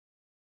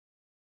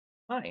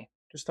Hi,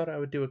 just thought I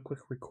would do a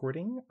quick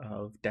recording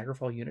of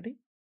Daggerfall Unity.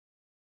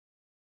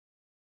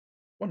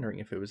 Wondering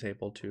if it was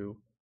able to...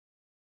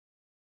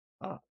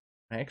 Ah,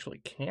 I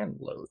actually can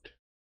load.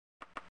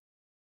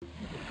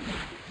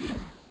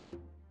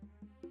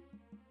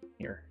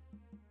 Here.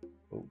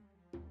 Oh.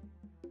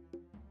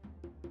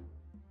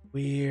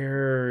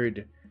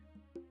 Weird.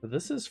 So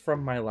this is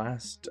from my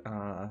last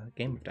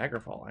game of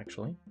Daggerfall,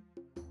 actually.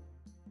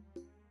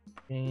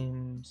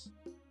 Games...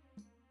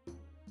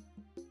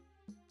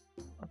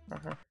 I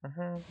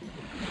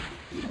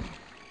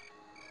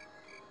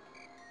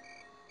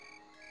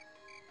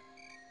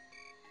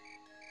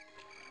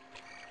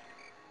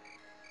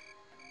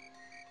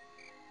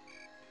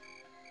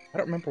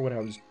don't remember what I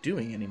was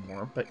doing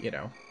anymore, but you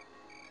know.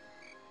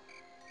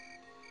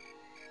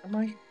 Am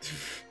I?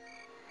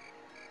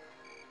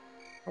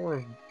 Power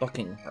of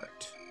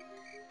Buckingheart.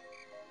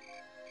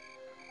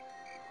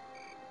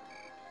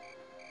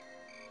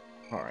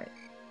 Alright.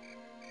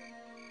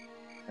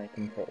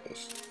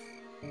 Controls.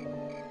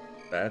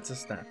 That's a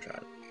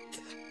snapshot.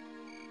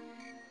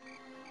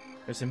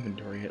 There's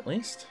inventory at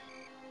least.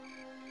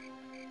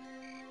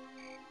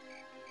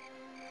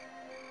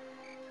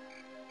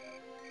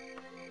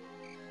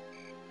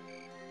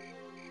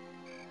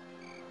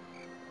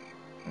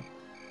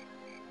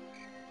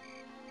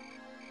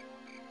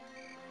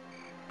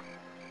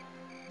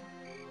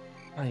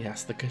 Ah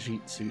yes, the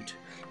Khajiit suit.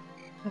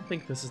 I don't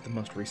think this is the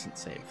most recent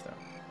save, though.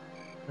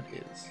 What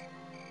is?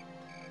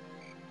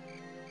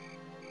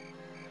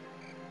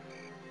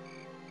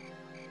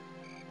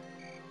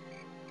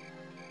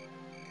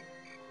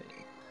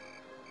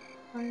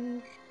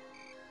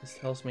 This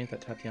tells me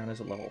that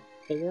Tatiana's at level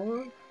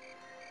 4.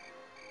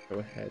 Go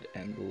ahead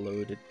and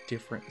load a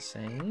different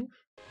save.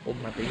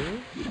 Hold my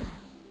beer.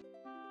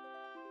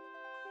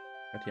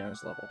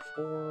 Tatiana's level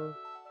 4.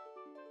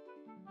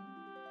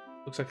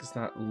 Looks like it's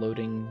not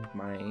loading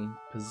my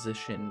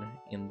position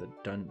in the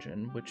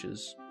dungeon, which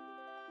is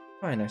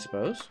fine, I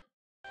suppose.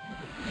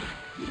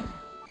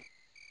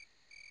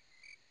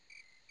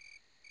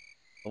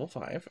 Level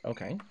 5,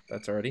 okay,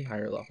 that's already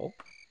higher level.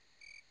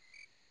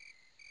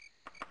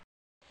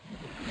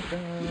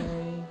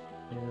 Guy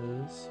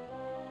is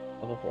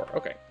level 4,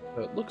 okay.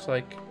 So it looks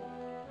like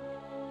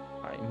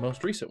my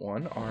most recent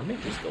one are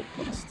Mage's Guild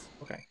quests,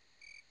 okay.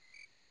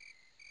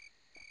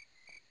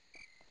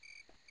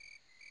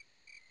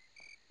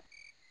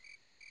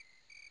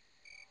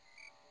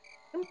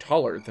 I'm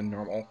taller than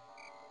normal.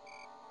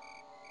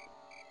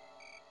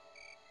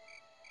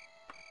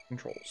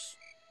 Controls.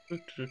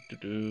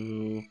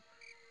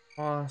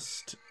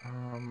 Cost.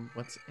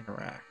 Let's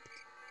interact.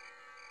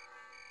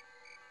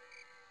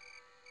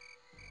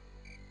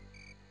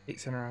 State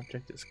center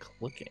object is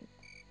clicking.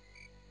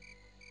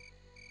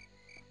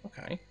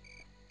 Okay.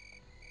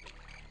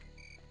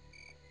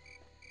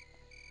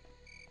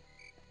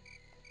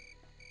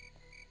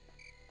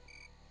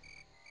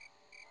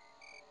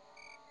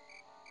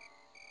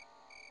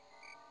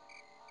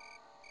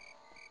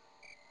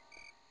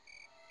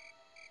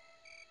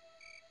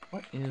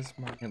 What is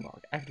my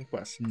log? Active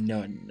quest,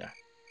 none.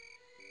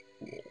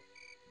 Cool.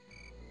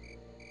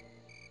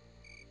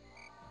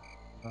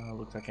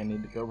 Looks like I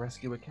need to go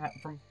rescue a cat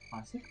from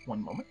plastic.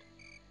 One moment.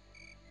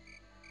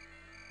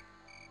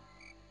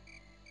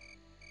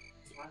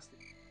 Plastic.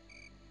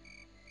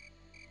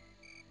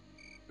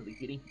 Really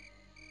kitty.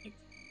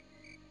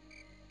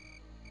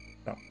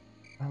 No.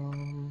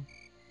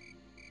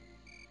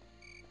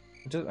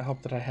 It doesn't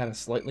help that I had a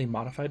slightly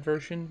modified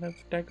version of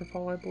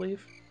Daggerfall, I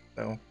believe.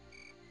 So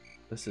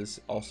this is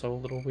also a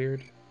little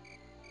weird.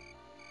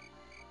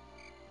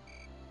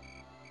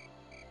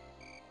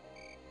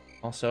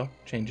 Also,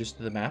 changes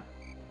to the map.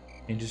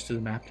 Changes to the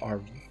map are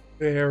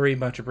very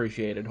much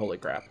appreciated. Holy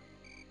crap.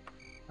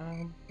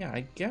 Yeah,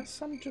 I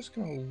guess I'm just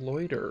gonna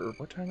loiter.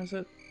 What time is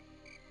it?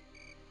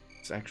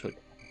 It's actually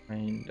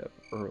kind of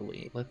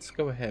early. Let's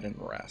go ahead and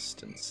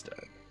rest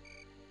instead.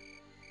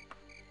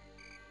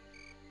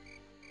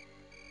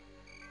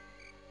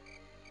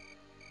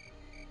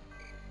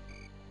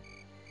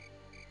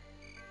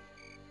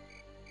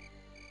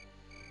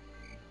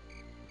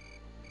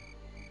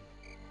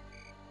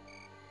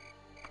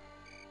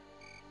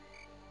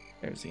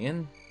 There's the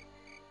inn.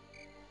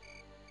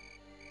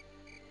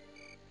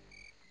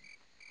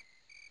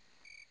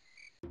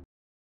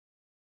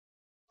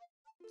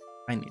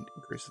 I need to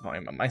increase the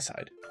volume on my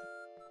side.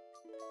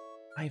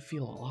 I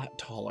feel a lot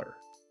taller.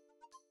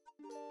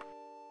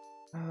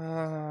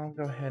 Go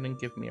ahead and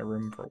give me a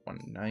room for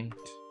one night.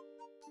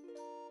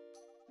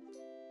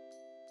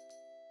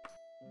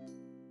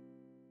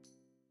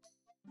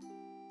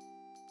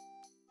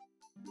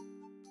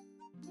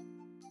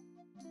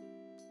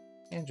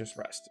 And just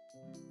rest.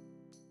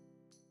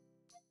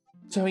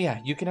 So yeah,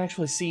 you can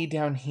actually see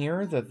down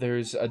here that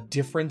there's a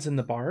difference in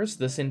the bars.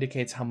 This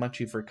indicates how much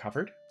you've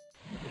recovered.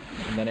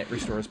 And then it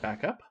restores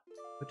back up,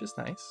 which is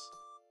nice.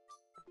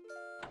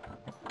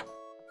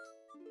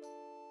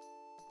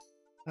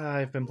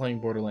 I've been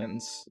playing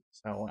Borderlands,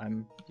 so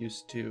I'm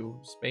used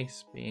to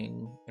space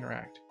being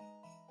interact.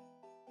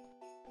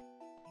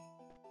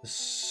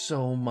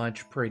 So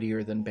much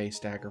prettier than base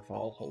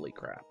Daggerfall. Holy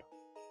crap.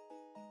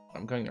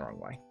 I'm going the wrong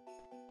way.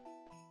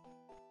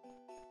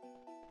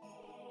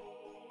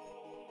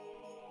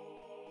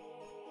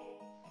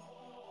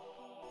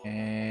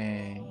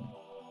 And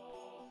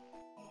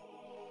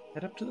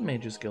head up to the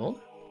Mages Guild.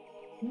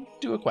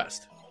 Do a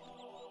quest.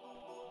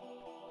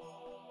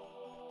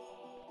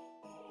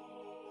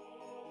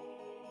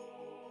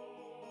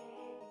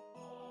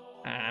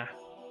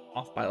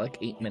 Off by like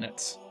 8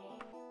 minutes.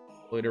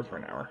 Loiter for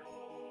an hour.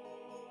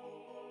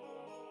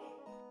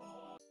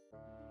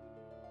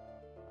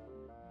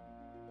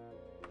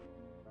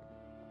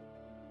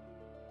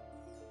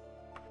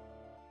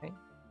 Okay.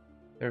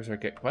 There's our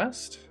get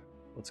quest.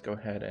 Let's go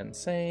ahead and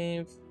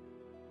save.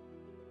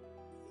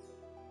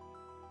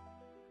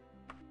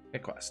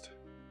 Get quest.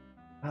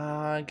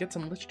 Get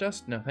some lich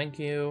dust? No, thank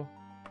you.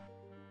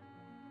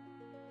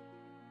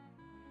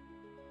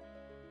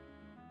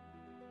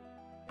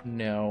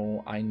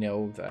 No, I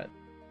know that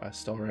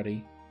quest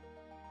already.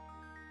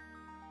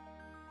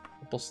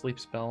 Triple sleep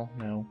spell?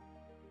 No.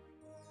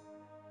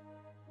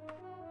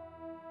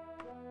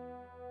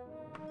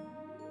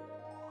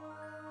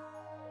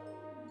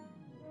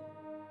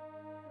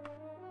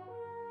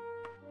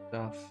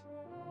 Stuff.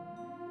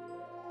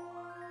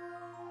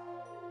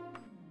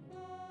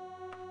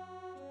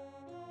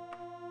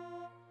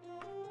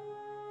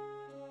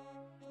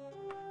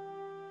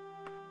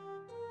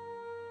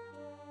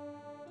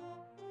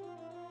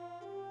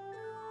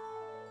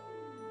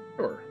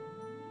 Sure,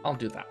 I'll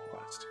do that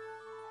quest.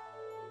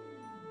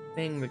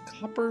 Staying the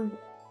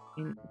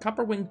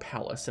Copperwing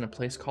Palace in a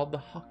place called the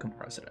Hockham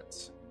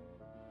Residence.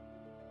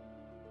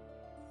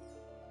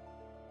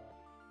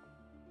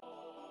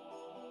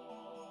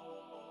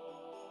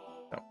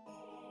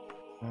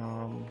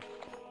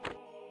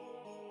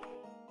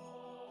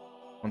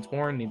 Once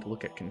more, I need to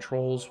look at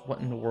controls. What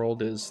in the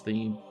world is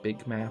the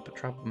big map?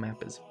 Travel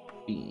map is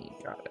B.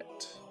 Got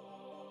it.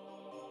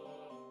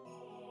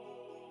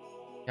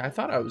 Yeah, I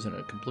thought I was in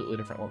a completely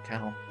different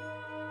locale.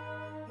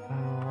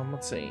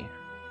 Let's see.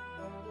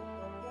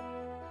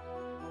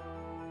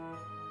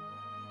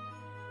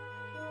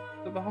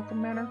 To the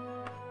Hockham Manor?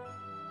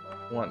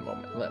 One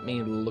moment. Let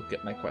me look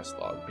at my quest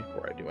log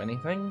before I do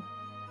anything.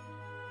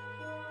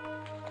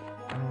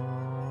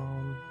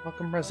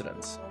 Hockham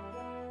Residence.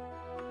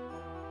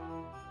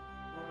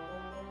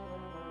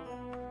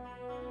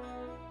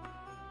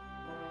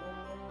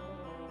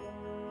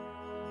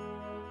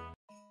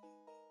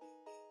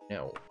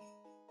 No.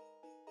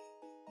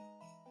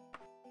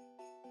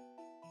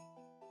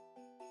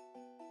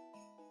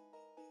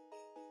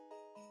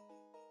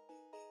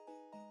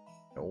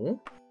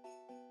 No.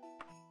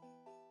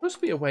 Supposed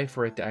to be a way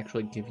for it to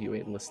actually give you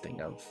a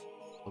listing of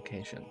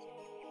locations.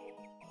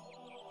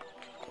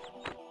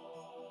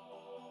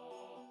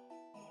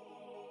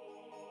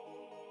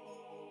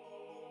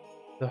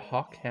 The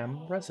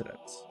Hockham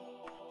Residence.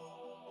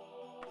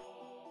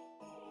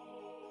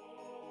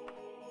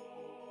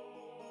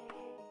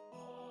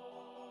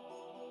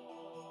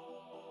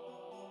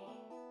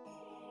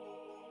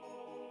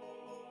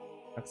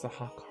 That's the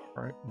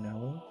Hockhart,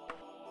 no.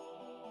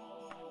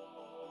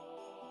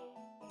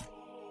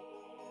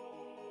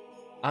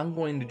 I'm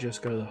going to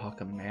just go to the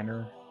Hockham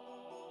Manor.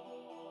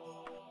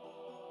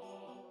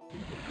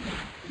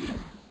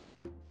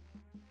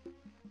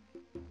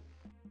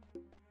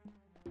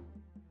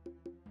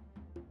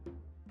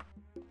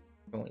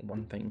 Only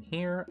one thing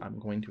here. I'm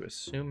going to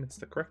assume it's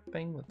the correct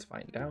thing. Let's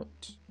find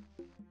out.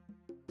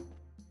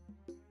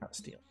 Not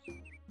steal.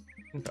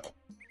 Info.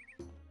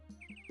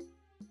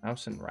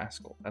 Mouse and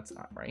Rascal. That's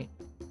not right.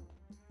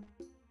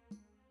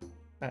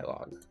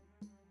 Dialogue.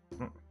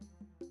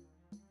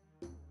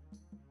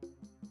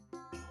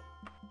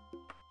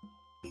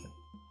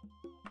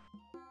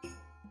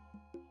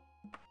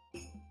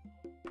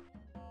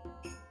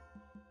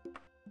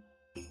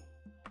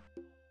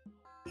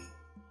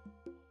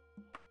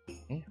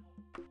 Okay.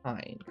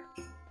 Fine.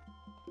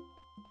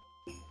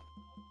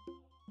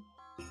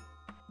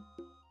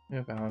 What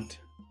about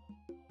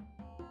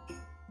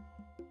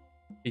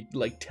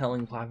like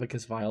telling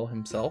Clavicus Vile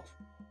himself?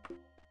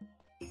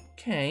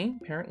 Okay,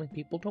 apparently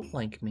people don't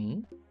like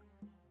me.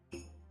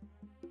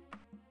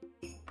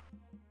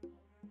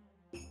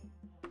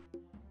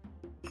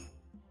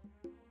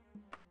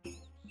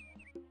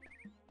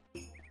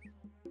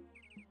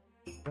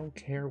 I don't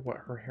care what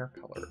her hair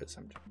color is,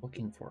 I'm just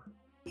looking for her.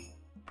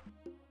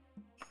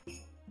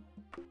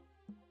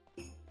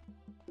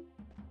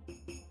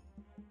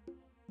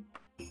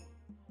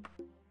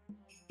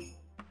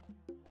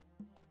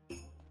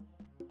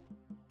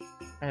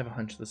 I have a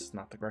hunch this is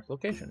not the correct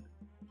location.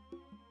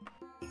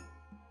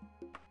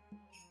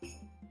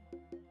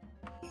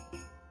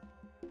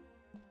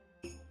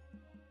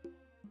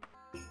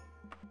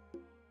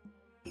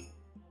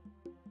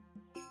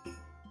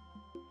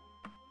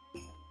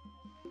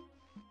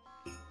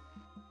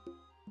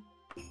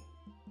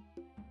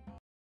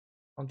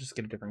 I'll just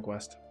get a different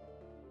quest.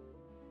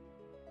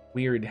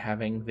 Weird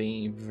having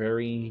the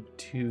very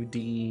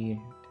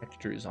 2D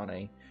textures on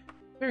a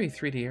very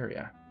 3D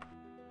area.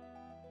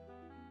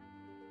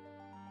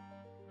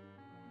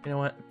 You know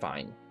what?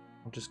 Fine.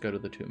 I'll just go to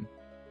the tomb.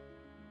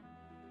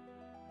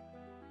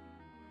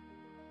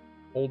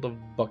 Hold of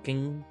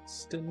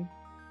Buckingston?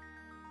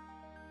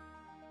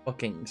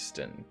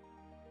 Buckingston.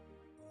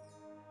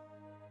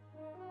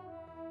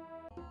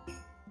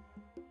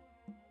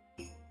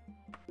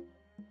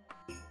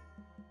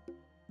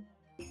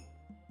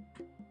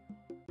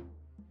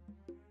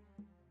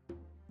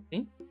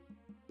 See?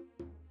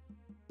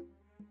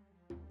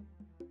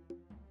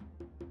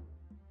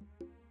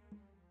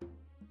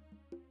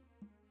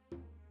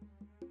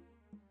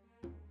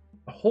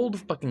 Hold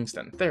of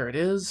Buckingston. There it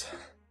is.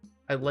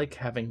 I like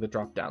having the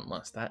drop-down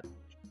list. That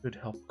should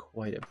help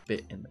quite a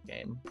bit in the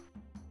game.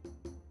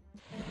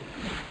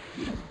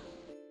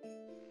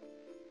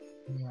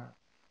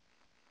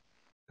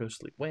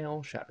 Ghostly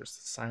wail shatters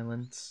the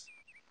silence.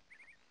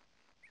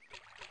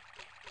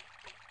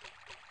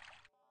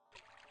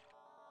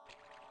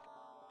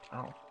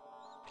 Wow.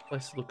 This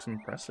place looks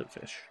impressive,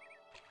 fish.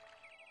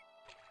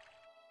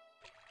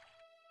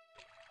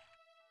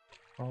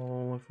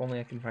 Oh, if only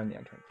I can find the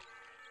entrance.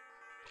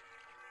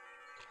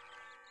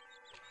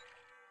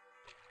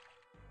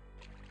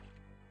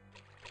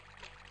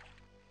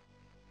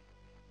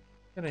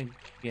 I'm gonna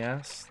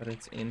guess that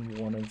it's in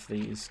one of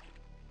these.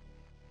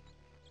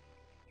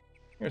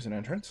 Here's an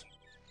entrance.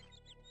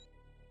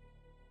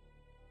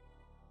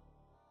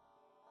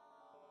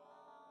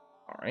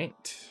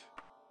 Alright.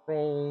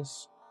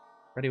 Rolls.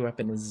 Ready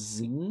weapon is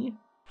Z.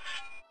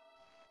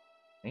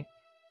 Okay.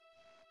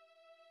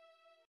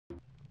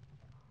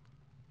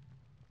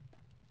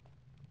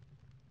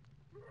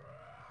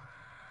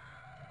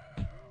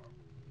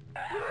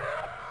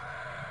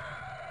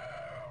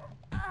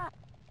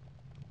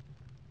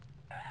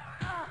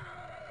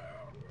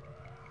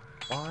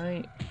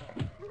 Why?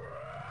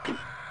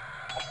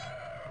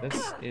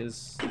 This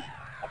is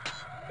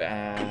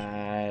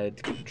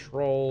bad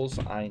controls.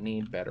 I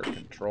need better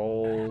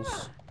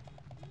controls.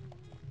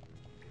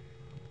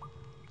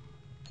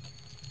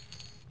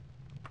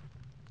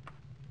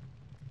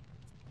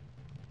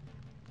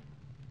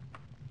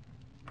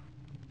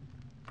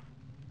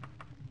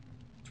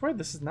 I swear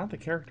this is not the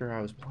character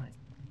I was playing.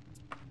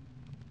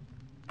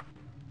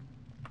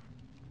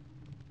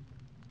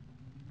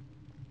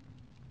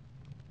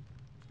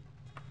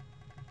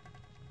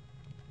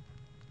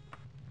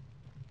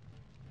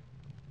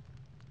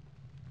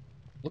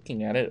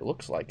 Looking at it, it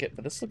looks like it,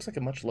 but this looks like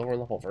a much lower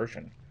level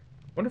version.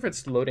 I wonder if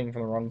it's loading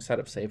from the wrong set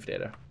of save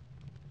data.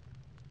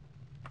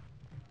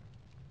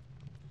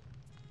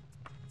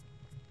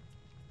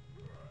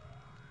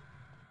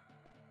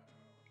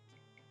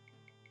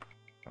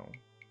 Oh.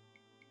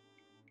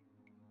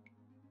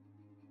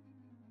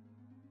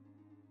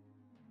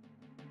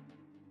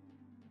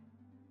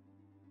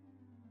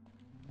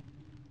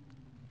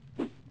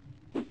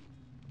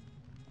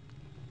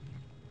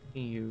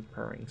 You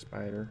purring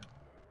spider.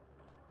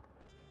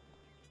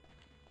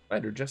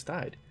 Spider just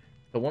died.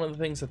 But one of the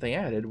things that they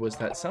added was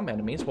that some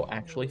enemies will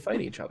actually fight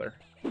each other.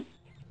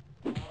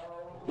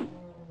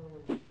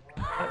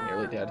 I'm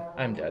nearly dead.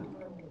 I'm dead.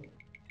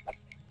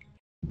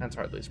 That's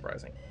hardly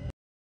surprising.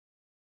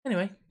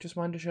 Anyway, just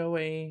wanted to show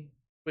a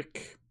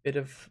quick bit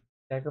of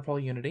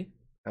Daggerfall Unity.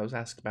 I was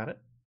asked about it.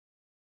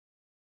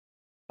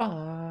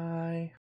 Bye!